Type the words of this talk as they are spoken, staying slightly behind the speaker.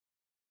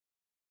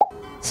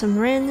some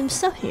random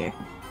stuff here.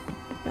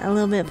 Got a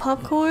little bit of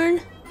popcorn.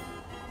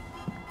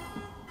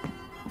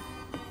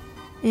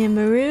 And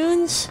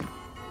maroons.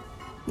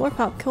 More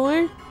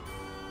popcorn.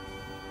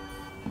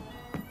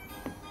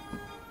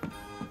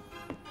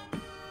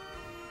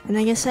 And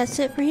I guess that's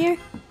it for here.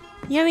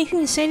 You have anything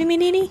to say to me,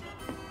 Didi?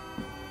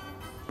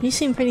 You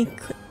seem pretty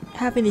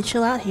happy to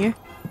chill out here.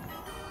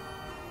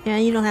 Yeah,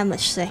 you don't have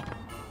much to say.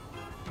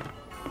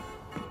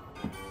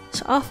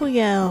 So off we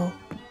go.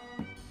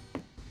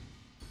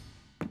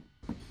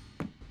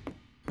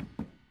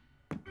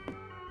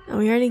 Oh,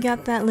 we already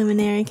got that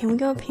luminary. Can we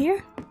go up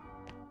here?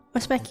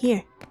 What's back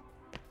here?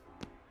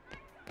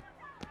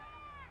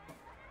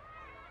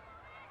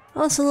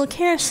 Oh, it's a little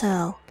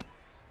carousel.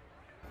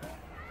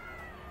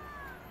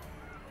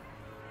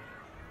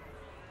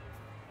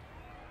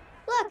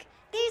 Look,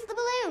 there's the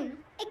balloon.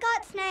 It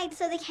got snagged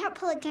so they can't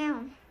pull it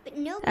down. But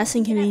nobody That's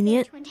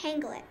inconvenient. to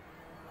entangle it.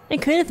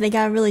 It could if they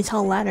got a really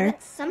tall ladder.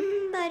 But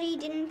somebody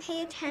didn't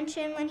pay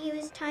attention when he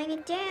was tying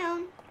it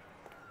down.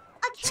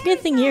 It's a good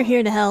thing you're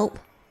here to help.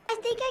 I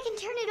think I can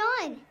turn it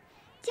on.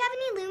 Do you have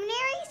any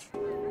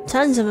luminaries?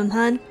 Tons of them,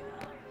 hun.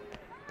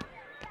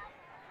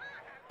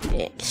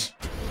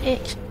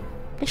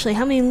 Actually,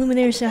 how many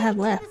luminaries do I have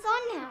left? It's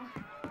on now.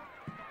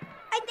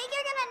 I think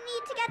you're gonna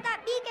need to get that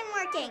beacon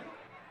working.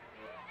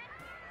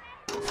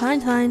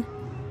 Fine.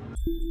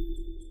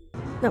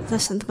 Nope,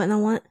 that's not the button I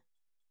want.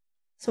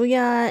 So we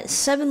got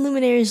 7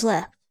 luminaries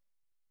left.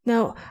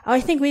 No, I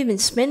think we've been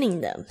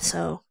spinning them,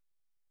 so...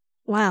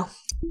 Wow.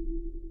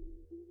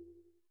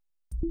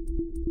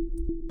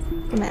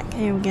 Come back,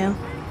 here we go.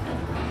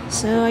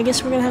 So I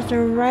guess we're gonna have to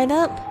ride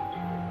up.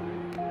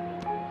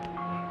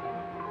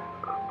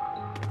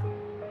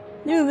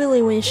 New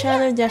ability when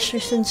shadow dasher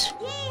sends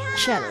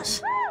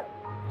shadows.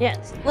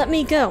 Yes, let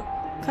me go.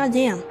 God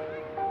damn.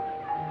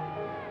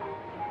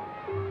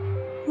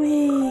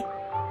 Whee.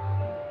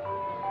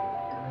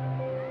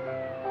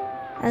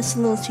 That's a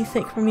little too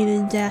thick for me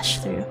to dash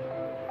through.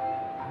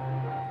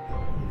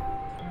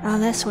 Oh,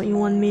 that's what you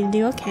wanted me to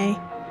do, okay.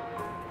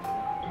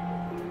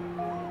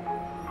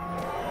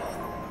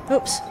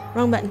 Oops,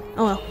 wrong button.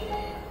 Oh well.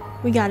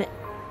 We got it.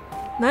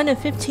 9 of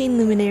 15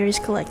 luminaries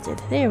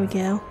collected. There we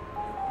go.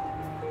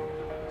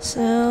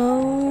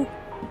 So...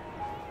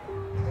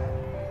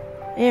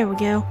 There we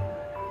go.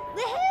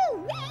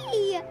 Woohoo!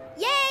 Whee!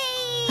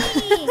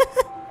 Yay!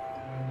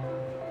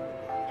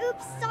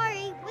 Oops,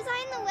 sorry. Was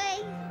I in the way?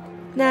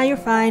 Nah, you're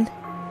fine.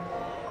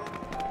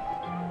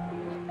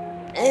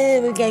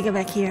 We gotta go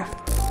back here.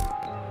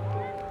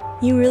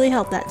 You really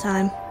helped that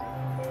time.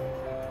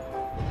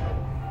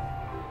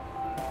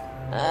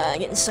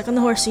 Getting stuck on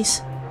the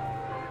horsies.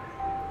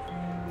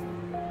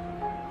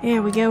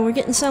 There we go, we're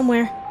getting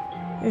somewhere.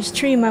 There's a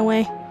tree in my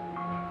way.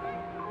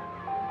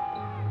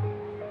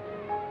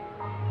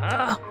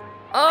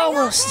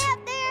 Almost! Are you okay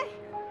up there?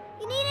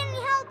 You need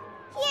any help?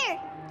 Here,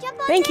 jump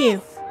on Thank you.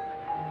 this.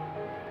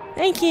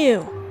 Thank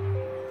you!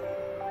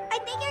 I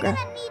think you're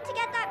gonna need to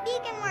get that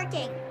beacon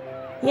working.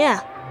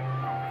 Yeah.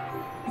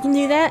 I can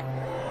do that.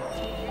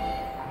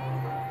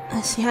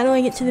 Let's see, how do I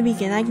get to the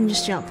beacon? I can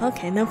just jump.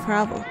 Okay, no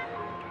problem.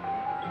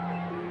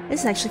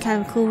 This is actually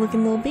kind of a cool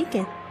looking little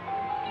beacon.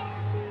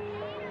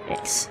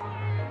 Yes.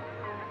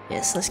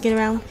 Yes, let's get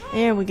around.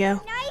 There we go.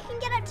 Now you can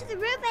get up to the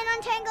roof and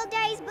untangle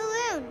Daddy's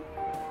balloon.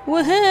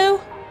 Woohoo!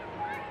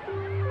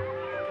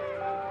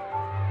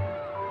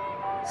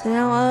 So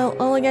now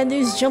all I gotta do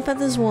is jump at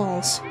those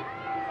walls.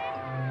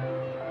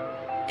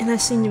 And I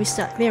seem to be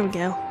stuck. There we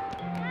go.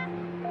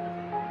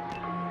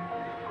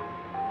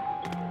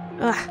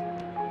 Ah,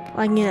 well,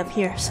 I can get up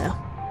here, so.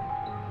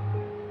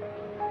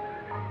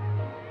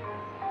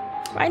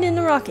 Right in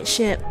the rocket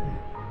ship.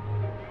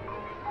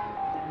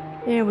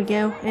 There we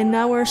go. And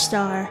now we're a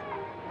star.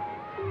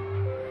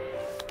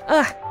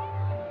 Ah!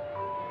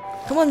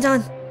 Come on,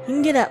 Dawn. You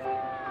can get up.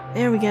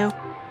 There we go.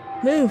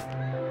 Move.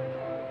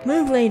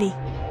 Move, lady.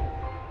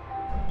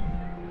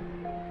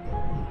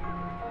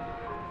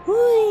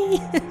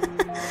 Whee!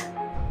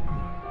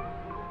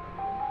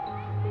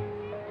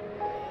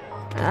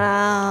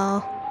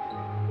 Ow.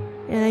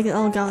 Yeah,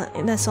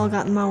 that's all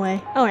got in my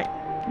way. Alright,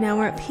 now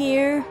we're up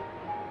here.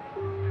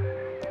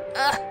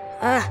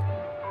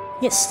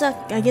 Get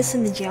stuck, I guess,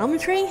 in the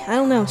geometry? I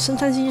don't know,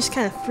 sometimes you just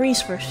kind of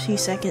freeze for a few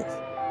seconds.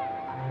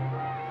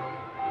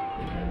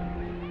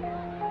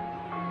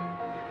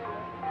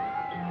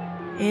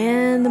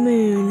 And the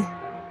moon.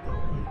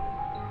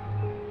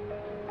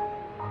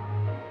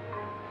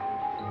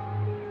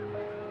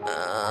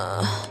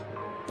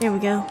 There we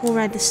go, we'll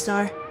ride the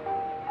star.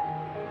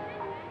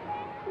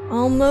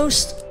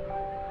 Almost.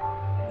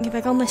 Get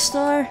back on my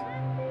star.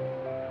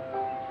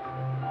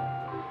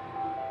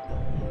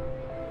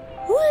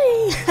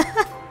 Whee!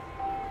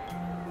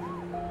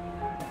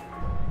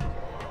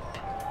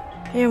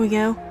 There we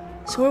go.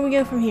 So where we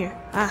go from here?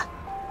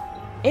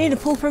 A to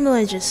pull from the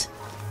ledges.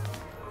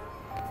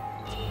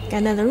 Got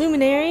another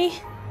luminary.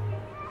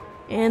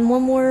 And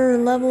one more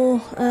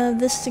level of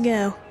this to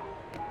go.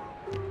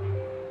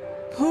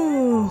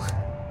 Ooh.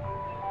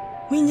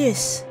 We can do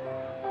this.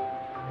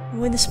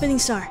 With the spinning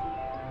star.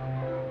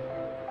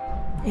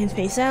 And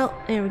face out.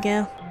 There we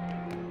go.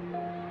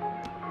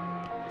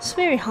 It's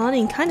very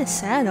haunting, kind of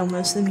sad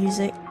almost, the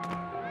music.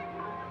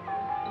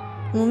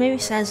 Well, maybe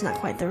sad's not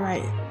quite the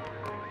right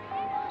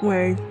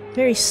word.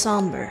 Very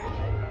somber.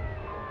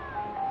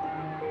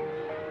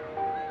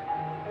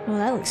 Oh,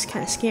 that looks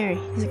kind of scary.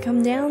 Is it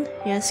coming down?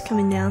 Yeah, it's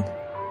coming down.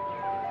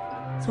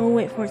 So we'll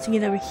wait for it to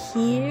get over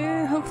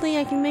here. Hopefully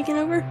I can make it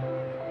over.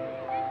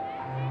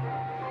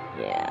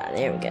 Yeah,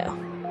 there we go.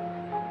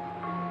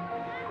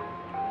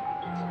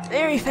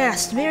 Very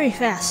fast, very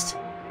fast.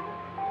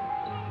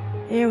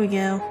 There we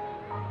go.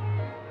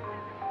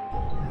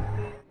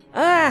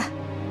 Ah!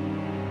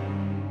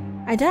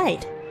 I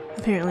died,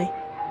 apparently.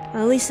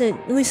 Well, at least I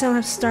don't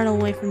have to start all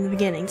the way from the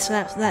beginning, so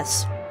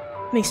that's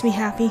makes me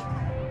happy.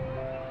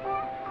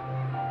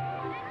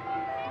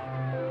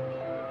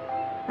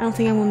 I don't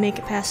think I'm gonna make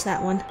it past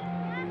that one.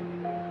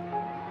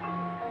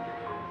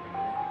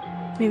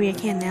 Maybe I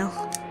can now.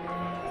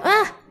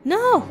 Ah!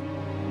 No!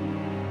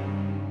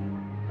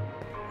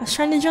 I was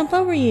trying to jump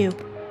over you.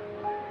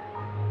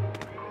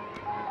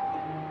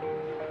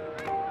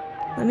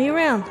 Let me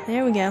around.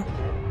 There we go.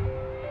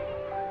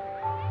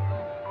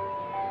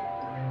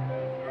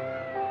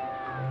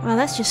 Wow,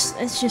 it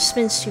just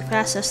spins too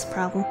fast, that's the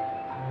problem.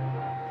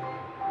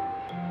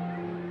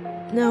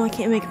 No, I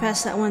can't make it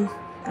past that one.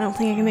 I don't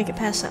think I can make it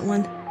past that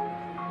one.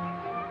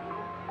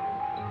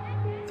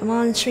 Come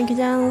on, shrink it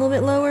down a little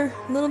bit lower.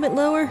 A little bit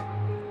lower.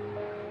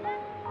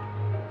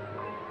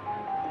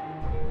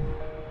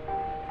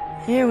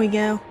 There we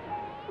go.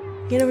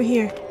 Get over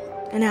here.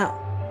 And out.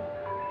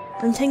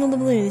 Untangle the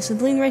balloon. Is the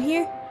balloon right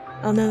here?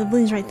 Oh no, the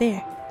balloon's right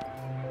there.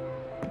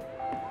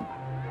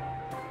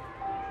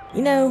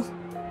 You know,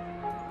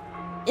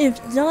 if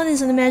Dawn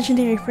is an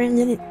imaginary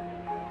friend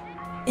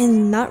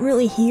and not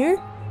really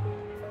here,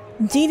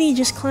 Didi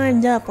just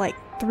climbed up like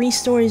 3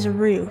 stories of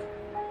roof.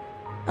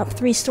 Up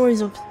 3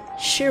 stories of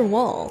sheer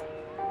wall.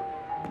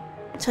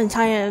 To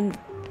untie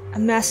a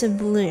massive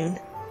balloon.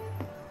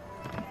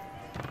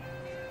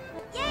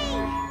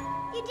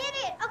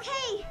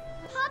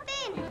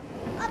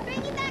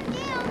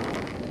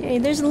 Hey,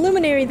 there's a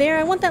luminary there.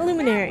 I want that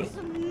luminary.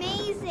 That was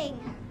amazing.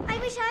 I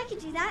wish I could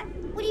do that.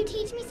 Would you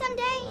teach me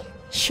someday?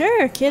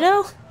 Sure,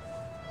 kiddo.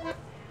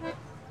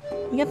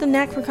 You got the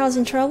knack for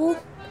causing trouble?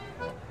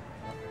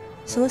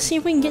 So let's see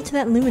if we can get to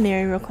that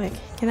luminary real quick.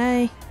 Can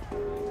I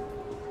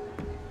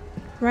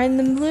ride in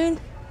the balloon?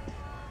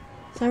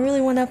 So I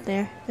really want up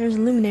there. There's a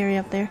luminary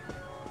up there.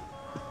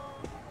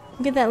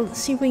 We'll get that.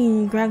 See if we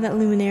can grab that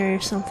luminary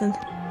or something.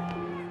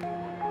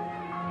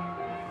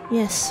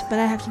 Yes, but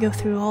I have to go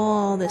through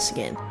all this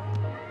again.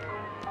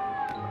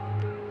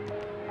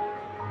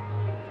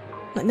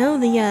 But no,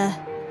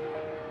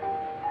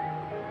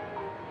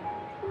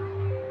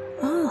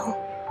 oh.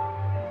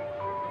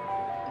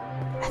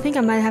 I think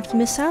I might have to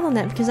miss out on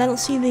that because I don't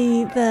see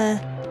the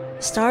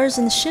stars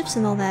and the ships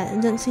and all that.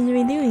 It doesn't seem to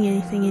be doing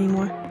anything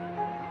anymore.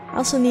 I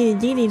also needed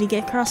Didi to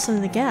get across some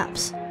of the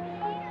gaps.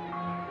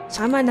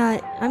 So I might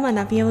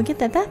not be able to get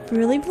that. That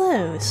really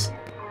blows.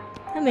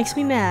 That makes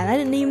me mad. I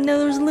didn't even know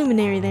there was a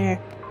luminary there.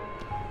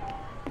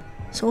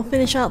 So we'll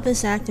finish out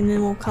this act and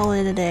then we'll call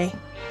it a day.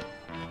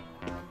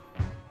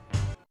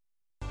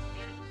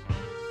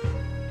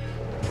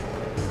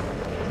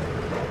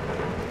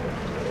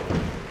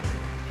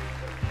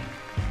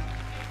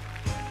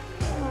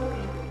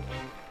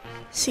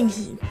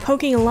 See,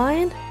 poking a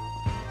lion?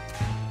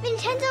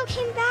 Vincenzo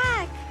came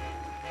back!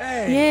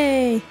 Hey!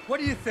 Yay! What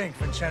do you think,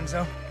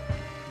 Vincenzo?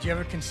 Did you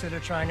ever consider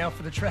trying out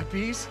for the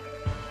trapeze?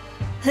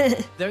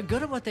 They're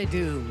good at what they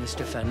do,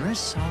 Mr.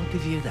 Fenris. I'll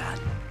give you that.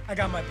 I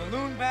got my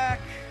balloon back,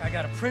 I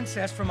got a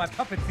princess from my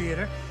puppet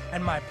theater,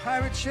 and my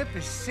pirate ship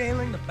is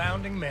sailing the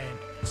bounding main.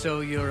 So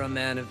you're a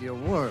man of your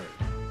word.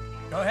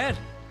 Go ahead.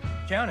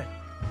 Count it.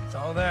 It's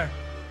all there.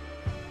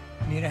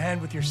 Need a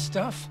hand with your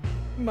stuff?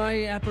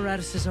 My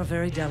apparatuses are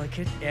very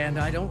delicate, and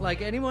I don't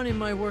like anyone in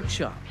my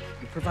workshop.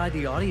 You provide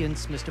the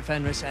audience, Mr.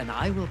 Fenris, and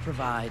I will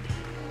provide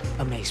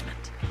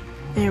amazement.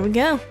 There we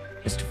go.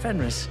 Mr.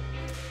 Fenris,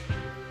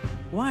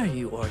 why are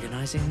you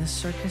organizing this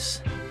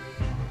circus?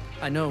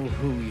 I know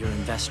who your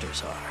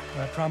investors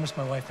are. I promised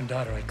my wife and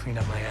daughter I'd clean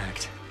up my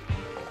act.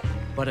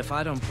 But if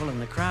I don't pull in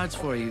the crowds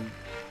for you,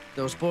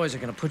 those boys are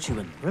gonna put you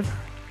in the river.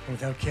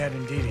 Without Cat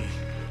and Didi,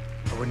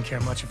 I wouldn't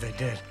care much if they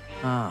did.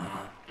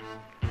 Ah.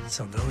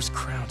 So those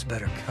crowds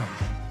better come.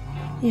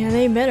 Yeah,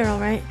 they better,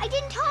 alright. I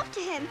didn't talk to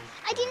him.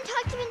 I didn't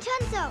talk to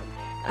Vincenzo.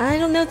 I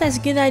don't know if that's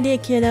a good idea,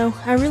 kiddo.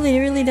 I really,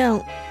 really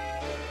don't.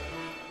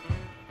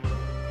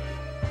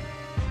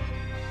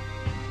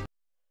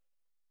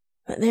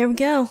 But there we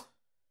go.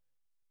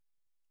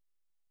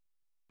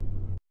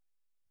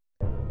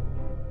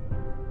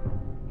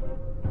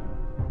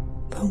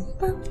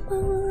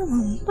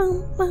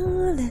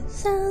 That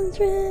sounds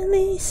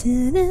really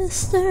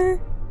sinister.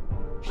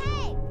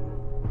 Hey!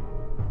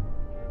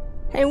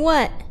 Hey,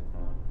 what?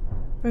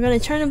 We're gonna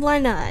turn a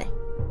blind eye.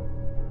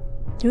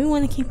 Do we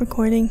want to keep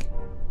recording?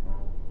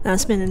 No,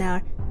 it's been an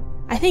hour.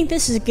 I think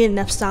this is a good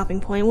enough stopping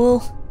point.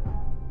 We'll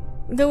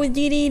go with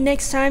Didi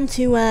next time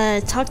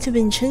to talk to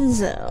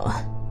Vincenzo.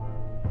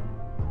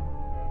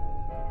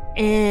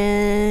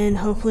 And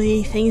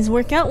hopefully things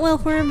work out well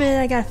for her, but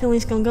I got a feeling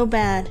it's gonna go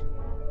bad.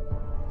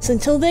 So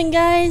until then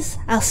guys,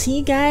 I'll see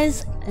you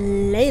guys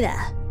later.